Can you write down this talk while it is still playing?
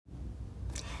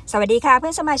สวัสดีค่ะเพื่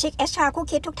อนสมาชิก HR คู่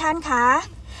คิดทุกท่านค่ะ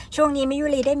ช่วงนี้มิยุ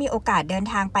รีได้มีโอกาสเดิน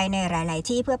ทางไปในหลายๆ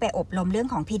ที่เพื่อไปอบรมเรื่อง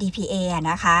ของ Pdpa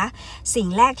นะคะสิ่ง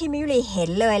แรกที่มิยุรีเห็น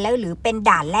เลยแล้วหรือเป็น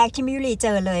ด่านแรกที่มิยุรีเจ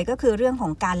อเลยก็คือเรื่องขอ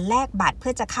งการแลกบัตรเพื่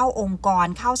อจะเข้าองค์กร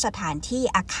เข้าสถานที่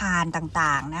อาคารต่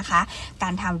างๆนะคะกา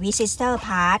รทำ Visitor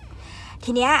Pass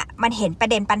ทีเนี้ยมันเห็นประ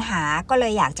เด็นปัญหาก็เล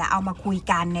ยอยากจะเอามาคุย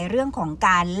กันในเรื่องของก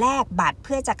ารแลกบัตรเ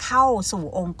พื่อจะเข้าสู่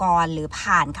องค์กรหรือ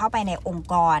ผ่านเข้าไปในองค์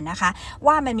กรนะคะ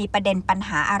ว่ามันมีประเด็นปัญห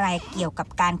าอะไรเกี่ยวกับ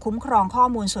การคุ้มครองข้อ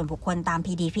มูลส่วนบุคคลตาม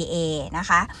Pdpa นะ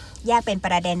คะแยกเป็นป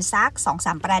ระเด็นสัก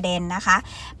 2-3 ประเด็นนะคะ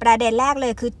ประเด็นแรกเล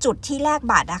ยคือจุดที่แลก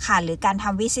บัตรอะค่ะหรือการท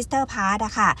ำ Visitor Pass อ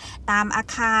ะค่ะตามอา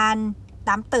คาร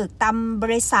ตามตึกตามบ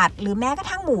ริษัทหรือแม้กระ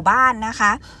ทั่งหมู่บ้านนะค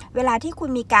ะเวลาที่คุณ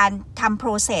มีการทำโปร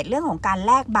เซสเรื่องของการแ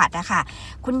ลกบัตรอะค่ะ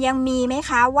คุณยังมีไหม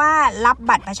คะว่ารับ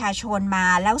บัตรประชาชนมา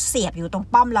แล้วเสียบอยู่ตรง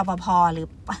ป้อมรปภห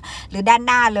รือด้านห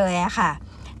น้าเลยอะค่ะ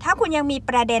ถ้าคุณยังมี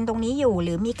ประเด็นตรงนี้อยู่ห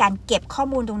รือมีการเก็บข้อ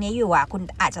มูลตรงนี้อยู่อ่ะคุณ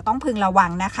อาจจะต้องพึงระวั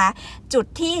งนะคะจุด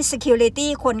ที่ security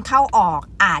คนเข้าออก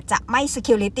อาจจะไม่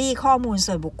security ข้อมูล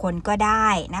ส่วนบุคคลก็ได้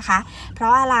นะคะเพรา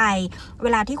ะอะไรเว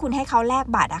ลาที่คุณให้เขาแลก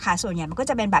บัตรอะค่ะส่วนใหญ่มันก็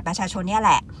จะเป็นบัตรประชาชนเนี่ยแ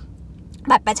หละ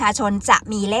บัตรประชาชนจะ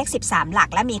มีเลข13หลัก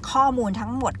และมีข้อมูลทั้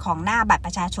งหมดของหน้าบัตรป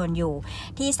ระชาชนอยู่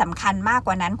ที่สำคัญมากก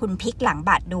ว่านั้นคุณพลิกหลัง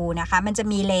บัตรดูนะคะมันจะ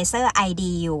มีเลเซอร์ ID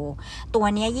อยู่ตัว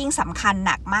นี้ยิ่งสำคัญห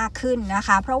นักมากขึ้นนะค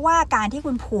ะเพราะว่าการที่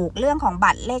คุณผูกเรื่องของ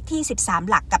บัตรเลขที่13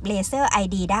หลักกับเลเซอร์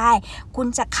ID ได้คุณ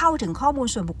จะเข้าถึงข้อมูล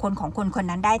ส่วนบุคคลของคนคน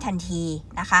นั้นได้ทันที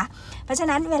นะคะเพราะฉะ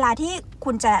นั้นเวลาที่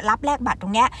คุณจะรับแลกบัตรตร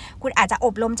งนี้คุณอาจจะอ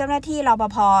บรมเจ้าหน้าที่รป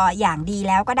ภ.อย่างดี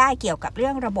แล้วก็ได้เกี่ยวกับเรื่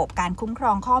องระบบการคุ้มคร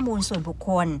องข้อมูลส่วนบุค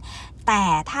คลแต่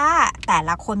ถ้าแต่ล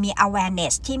ะคนมี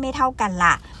awareness ที่ไม่เท่ากัน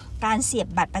ล่ะการเสียบ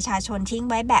บัตรประชาชนทิ้ง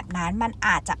ไว้แบบนั้นมันอ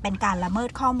าจจะเป็นการละเมิด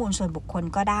ข้อมูลส่วนบุคคล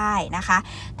ก็ได้นะคะ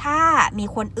ถ้ามี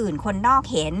คนอื่นคนนอก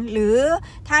เห็นหรือ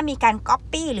ถ้ามีการ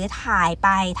copy หรือถ่าย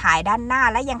ด้านหน้า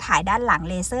และยังถ่ายด้านหลัง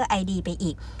เลเซอร์ ID ไป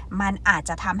อีกมันอาจ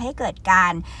จะทำให้เกิดกา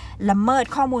รละเมิด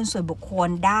ข้อมูลส่วนบุคคล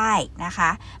ได้นะคะ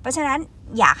เพราะฉะนั้น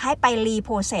อยากให้ไปรีโป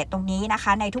รเซสตรงนี้นะค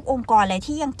ะในทุกองค์กรเลย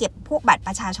ที่ยังเก็บพวกบัตรป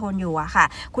ระชาชนอยู่อะค่ะ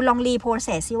คุณลองรีโปรเซ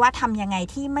สซิว่าทำยังไง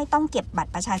ที่ไม่ต้องเก็บบัต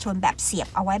รประชาชนแบบเสียบ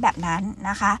เอาไว้แบบนั้น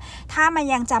นะคะถ้ามัน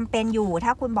ยังจำเป็นอยู่ถ้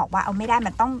าคุณบอกว่าเอาไม่ได้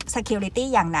มันต้อง security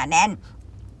อย่างหนาแน่น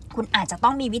คุณอาจจะต้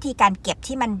องมีวิธีการเก็บ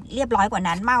ที่มันเรียบร้อยกว่า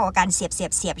นั้นมากกว่าการเสี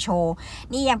ยบโชว์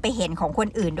นี่ยังไปเห็นของคน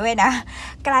อื่นด้วยนะ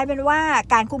กลายเป็นว่า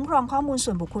การคุ้มครองข้อมูล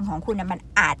ส่วนบุคคลของคุณมัน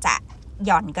อาจจะห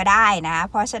ย่อนก็ได้นะ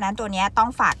เพราะฉะนั้นตัวนี้ต้อง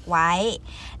ฝากไว้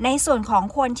ในส่วนของ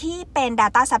คนที่เป็น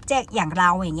data subject อย่างเรา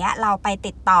อย่างเงี้ยเราไป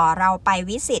ติดต่อเราไป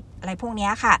วิสิตอะไรพวกนี้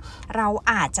ค่ะเรา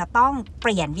อาจจะต้องเป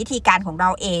ลี่ยนวิธีการของเรา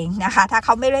เองนะคะถ้าเข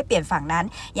าไม่ได้เปลี่ยนฝั่งนั้น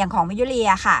อย่างของมิยุรี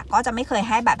อะค่ะก็จะไม่เคยใ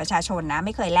ห้บัตรประชาชนนะไ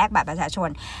ม่เคยแลกบัตรประชาชน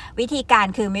วิธีการ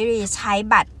คือมิยุรีใช้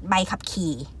บัตรใบขับ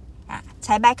ขี่ใ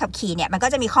ช้ใบขับขี่เนี่ยมันก็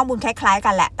จะมีข้อมูลคล้ายๆ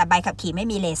กันแหละแต่ใบขับขี่ไม่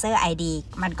มีเลเซอร์ ID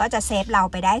มันก็จะเซฟเรา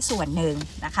ไปได้ส่วนหนึ่ง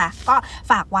นะคะก็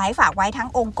ฝากไว้ทั้ง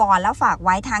องค์กรแล้วฝากไ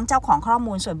ว้ทั้งเจ้าของข้อ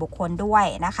มูลส่วนบุคคลด้วย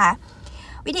นะคะ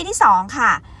วิธีที่2ค่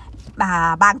ะ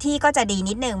บางที่ก็จะดี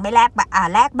นิดนึงไม่แลก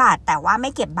บัตรแต่ว่าไม่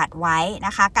เก็บบัตรไว้น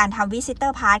ะคะการทำ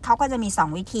Visitor Pass เขาก็จะมี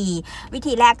2วิ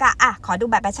ธีแรกก็ขอดู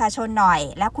บัตรประชาชนหน่อย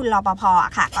แล้วคุณรปภ.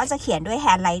ค่ะก็จะเขียนด้วย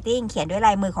handwriting เขียนด้วยล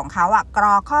ายมือของเขากร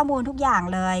อกข้อมูลทุกอย่าง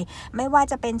เลยไม่ว่า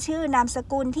จะเป็นชื่อนามส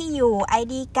กุลที่อยู่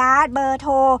ID card เบอร์โท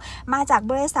รมาจาก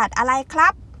บริษัทอะไรครั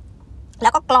บแล้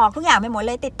วก็กรอกทุกอย่างไปหมดเ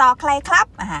ลยติดต่อใครครับ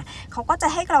เขาก็จะ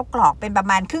ให้เรากรอกเป็นประ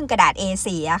มาณครึ่งกระดาษ A4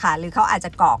 อะค่ะหรือเขาอาจจะ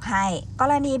กรอกให้ก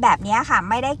รณีแบบนี้ค่ะ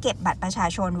ไม่ได้เก็บบัตรประชา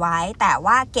ชนไว้แต่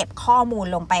ว่าเก็บข้อมูล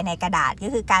ลงไปในกระดาษก็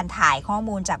คือการถ่ายข้อ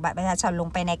มูลจากบัตรประชาชนลง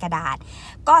ไปในกระดาษ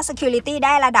ก็ security ไ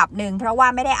ด้ระดับหนึ่งเพราะว่า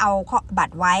ไม่ได้เอาบัต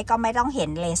รไว้ก็ไม่ต้องเห็น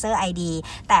เลเซอร์ ID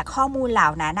แต่ข้อมูลเหล่า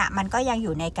นั้นมันก็ยังอ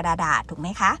ยู่ในกระดาษถูกไหม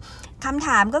คะคำถ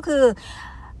ามก็คือ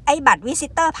ไอ้บัตร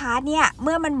Visitor Pass เนี่ยเ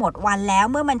มื่อมันหมดวันแล้ว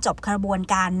เมื่อมันจบกระบวน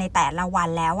การในแต่ละวัน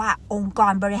แล้วองค์ก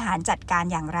รบริหารจัดการ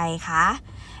อย่างไรคะ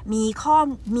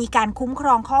มีการคุ้มคร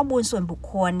องข้อมูลส่วนบุค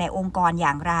คลในองค์กรอ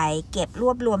ย่างไรเก็บร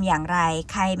วบรวมอย่างไร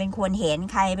ใครเป็นคนเห็น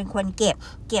ใครเป็นคนเก็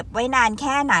บไว้นานแ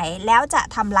ค่ไหนแล้วจะ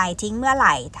ทำลายทิ้งเมื่อไห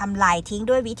ร่ทำลายทิ้ง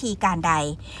ด้วยวิธีการใด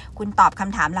คุณตอบค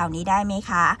ำถามเหล่านี้ได้ไหม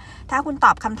คะถ้าคุณต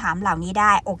อบคำถามเหล่านี้ไ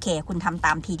ด้โอเคคุณทำต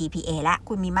าม Pdpa และ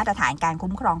คุณมีมาตรฐานการ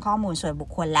คุ้มครองข้อมูลส่วนบุค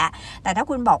คลแล้วแต่ถ้า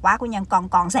คุณบอกว่าคุณยัง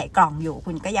กองใส่กล่องอยู่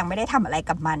คุณก็ยังไม่ได้ทำอะไร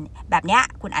กับมันแบบเนี้ย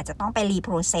คุณอาจจะต้องไปรีโป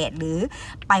รเซสหรือ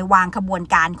ไปวางขบวน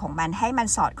การของมันให้มัน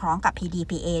สอดคล้องกับ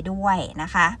Pdpa ด้วยนะ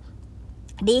คะ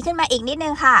ดีขึ้นมาอีกนิดนึ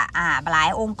งค่ะหลาย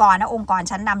องค์กรองค์กร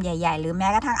ชั้นนำใหญ่ๆหรือแม้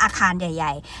กระทั่งอาคารให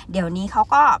ญ่ๆเดี๋ยวนี้เขา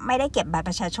ก็ไม่ได้เก็บบัตร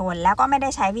ประชาชนแล้วก็ไม่ได้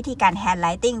ใช้วิธีการ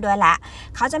handwriting ด้วยละ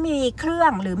เขาจะมีเครื่อ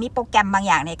งหรือมีโปรแกรมบาง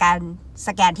อย่างในการส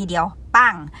แกนทีเดียว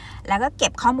ปั้งแล้วก็เก็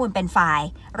บข้อมูลเป็นไฟล์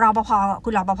คุ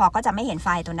ณรปภก็จะไม่เห็นไฟ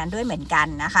ล์ตัวนั้นด้วยเหมือนกัน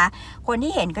นะคะคน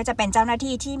ที่เห็นก็จะเป็นเจ้าหน้า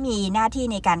ที่ที่มีหน้าที่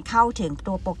ในการเข้าถึง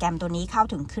ตัวโปรแกรมตัวนี้เข้า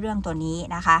ถึงเครื่องตัวนี้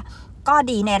นะคะก็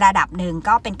ดีในระดับหนึ่ง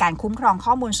ก็เป็นการคุ้มครอง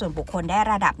ข้อมูลส่วนบุคคลได้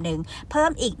ระดับหนึ่งเพิ่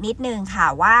มอีกนิดนึงค่ะ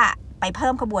ว่าไปเพิ่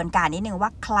มกระบวนการนิดนึงว่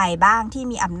าใครบ้างที่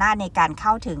มีอำนาจในการเข้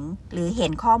าถึงหรือเห็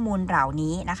นข้อมูลเหล่า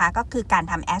นี้นะคะก็คือการ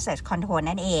ทำ asset control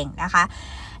นั่นเองนะคะ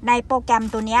ในโปรแกรม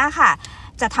ตัวนี้ค่ะ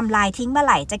จะทำลายทิ้งเมื่อไ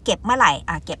หร่จะเก็บเมื่อไหร่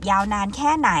เก็บยาวนานแ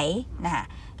ค่ไหนนะ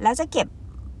แล้วจะเก็บ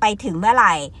ไปถึงเมื่อไห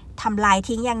ร่ทำลาย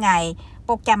ทิ้งยังไงโ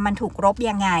ปรแกรมมันถูกลบ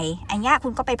ยังไงอันนี้คุ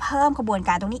ณก็ไปเพิ่มกระบวนก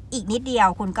ารตรงนี้อีกนิดเดียว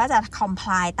คุณก็จะ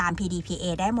comply ตาม PDPA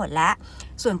ได้หมดแล้ว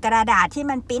ส่วนกระดาษที่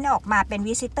มันปริ้นออกมาเป็น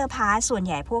visitor pass ส่วนใ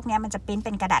หญ่พวกนี้มันจะปริ้นเ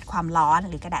ป็นกระดาษความร้อน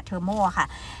หรือกระดาษเทอร์โมค่ะ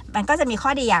มันก็จะมีข้อ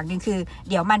ดีอย่างหนึ่งคือ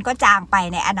เดี๋ยวมันก็จางไป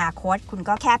ในอนาคตคุณ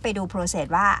ก็แค่ไปดู process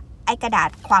ว่าไอ้กระดาษ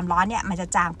ความร้อนเนี่ยมันจะ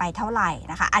จางไปเท่าไหร่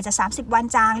นะคะอาจจะ30วัน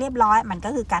จางเรียบร้อยมันก็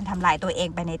คือการทำลายตัวเอง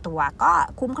ไปในตัวก็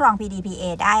คุ้มครอง PDPA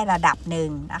ได้ระดับหนึ่ง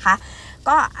นะคะ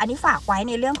ก็อันนี้ฝากไว้ใ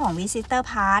นเรื่องของ visitor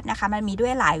pass นะคะมันมีด้ว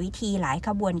ยหลายวิธีหลายข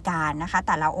บวนการนะคะแ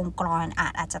ต่ละองค์กร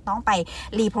อาจจะต้องไป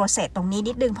reprocess ตรงนี้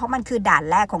นิดนึงเพราะมันคือด่าน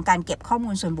แรกของการเก็บข้อมู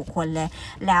ลส่วนบุคคลเลย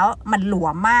แล้วมันหลว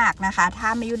มมากนะคะถ้า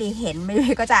ไม่ยุรีเห็นไม่ยุ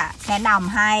รีก็จะแนะน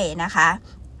ำให้นะคะ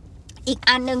อีก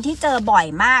อันนึงที่เจอบ่อย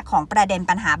มากของประเด็น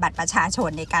ปัญหาบัตรประชาชน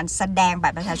ในการแสดงบั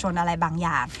ตรประชาชนอะไรบางอ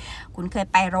ย่างคุณเคย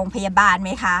ไปโรงพยาบาลไหม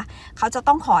คะเขาจะ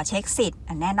ต้องขอเช็คสิทธิ์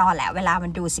แน่นอนแหละเวลามั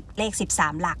นดูเลข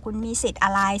13หลักคุณมีสิทธิ์อะ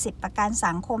ไรสิทธิ์ประกัน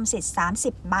สังคมสิทธิ์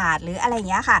30 บาทหรืออะไรอย่าง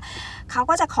เงี้ยค่ะเขา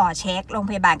ก็จะขอเช็คโรง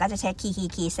พยาบาลก็จะเช็คคี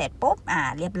ย์เสร็จปุ๊บ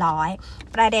เรียบร้อย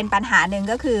ประเด็นปัญหาหนึ่ง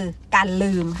ก็คือการ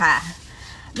ลืมค่ะ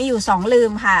มีอยู่2ลื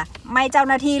มค่ะไม่เจ้า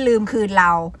หน้าที่ลืมคืนเร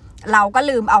าก็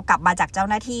ลืมเอากลับมาจากเจ้า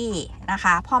หน้าที่นะค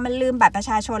ะพอมันลืมบัตรประ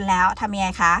ชาชนแล้วทำยังไง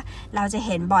คะเราจะเ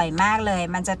ห็นบ่อยมากเลย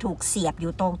มันจะถูกเสียบอ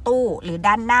ยู่ตรงตู้หรือ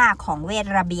ด้านหน้าของเวช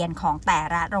ระเบียนของแต่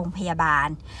ละโรงพยาบาล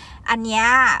อันเนี้ย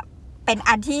เป็น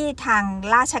อันที่ทาง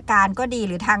ราชการก็ดี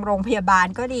หรือทางโรงพยาบาล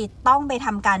ก็ดีต้องไปท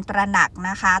ำการตระหนัก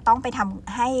นะคะต้องไปท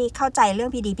ำให้เข้าใจเรื่อ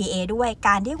ง PDPA ด้วยก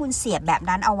ารที่คุณเสียบแบบ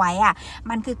นั้นเอาไว้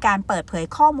มันคือการเปิดเผย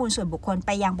ข้อมูลส่วนบุคคลไป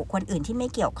ยังบุคคลอื่นที่ไม่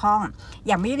เกี่ยวข้องอ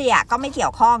ย่างมิเรียก็ไม่เกี่ย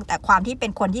วข้องแต่ความที่เป็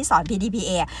นคนที่สอน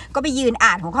PDPA ก็ไปยืน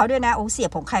อ่านของเขาด้วยนะเสีย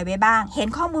บของใครไว้บ้างเห็น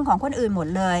ข้อมูลของคนอื่นหมด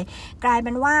เลยกลายเ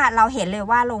ป็นว่าเราเห็นเลย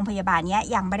ว่าโรงพยาบาลนี้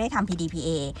ยังไม่ได้ทำ PDPA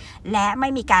และไม่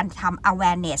มีการทำ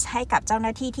awareness ให้กับเจ้าหน้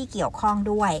าที่ที่เกี่ยวข้อง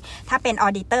ด้วยถ้าเป็นออ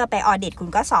ดิเตอร์ไปออดิตคุณ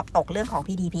ก็สอบตกเรื่องของ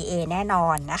PDPA แน่นอ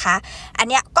นนะคะอัน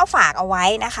เนี้ยก็ฝากเอาไว้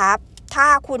นะคะถ้า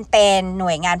คุณเป็นหน่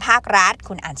วยงานภาครัฐ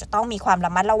คุณอาจจะต้องมีความร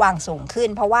ะมัดระวังสูงขึ้น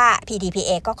เพราะว่า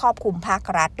PDPA ก็ครอบคลุมภาค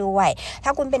รัฐด้วยถ้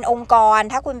าคุณเป็นองค์กร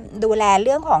ถ้าคุณดูแลเ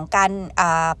รื่องของการ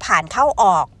ผ่านเข้าอ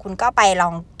อกคุณก็ไปล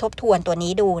องทบทวนตัว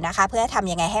นี้ดูนะคะเพื่อท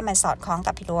ำยังไงให้มันสอดคล้อง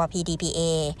กับตัว PDPA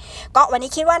ก็วัน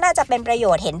นี้คิดว่าน่าจะเป็นประโย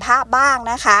ชน์เห็นภาพบ้าง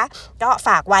นะคะก็ฝ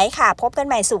ากไว้ค่ะพบกันใ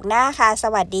หม่ศุกร์หน้าค่ะส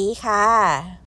วัสดีค่ะ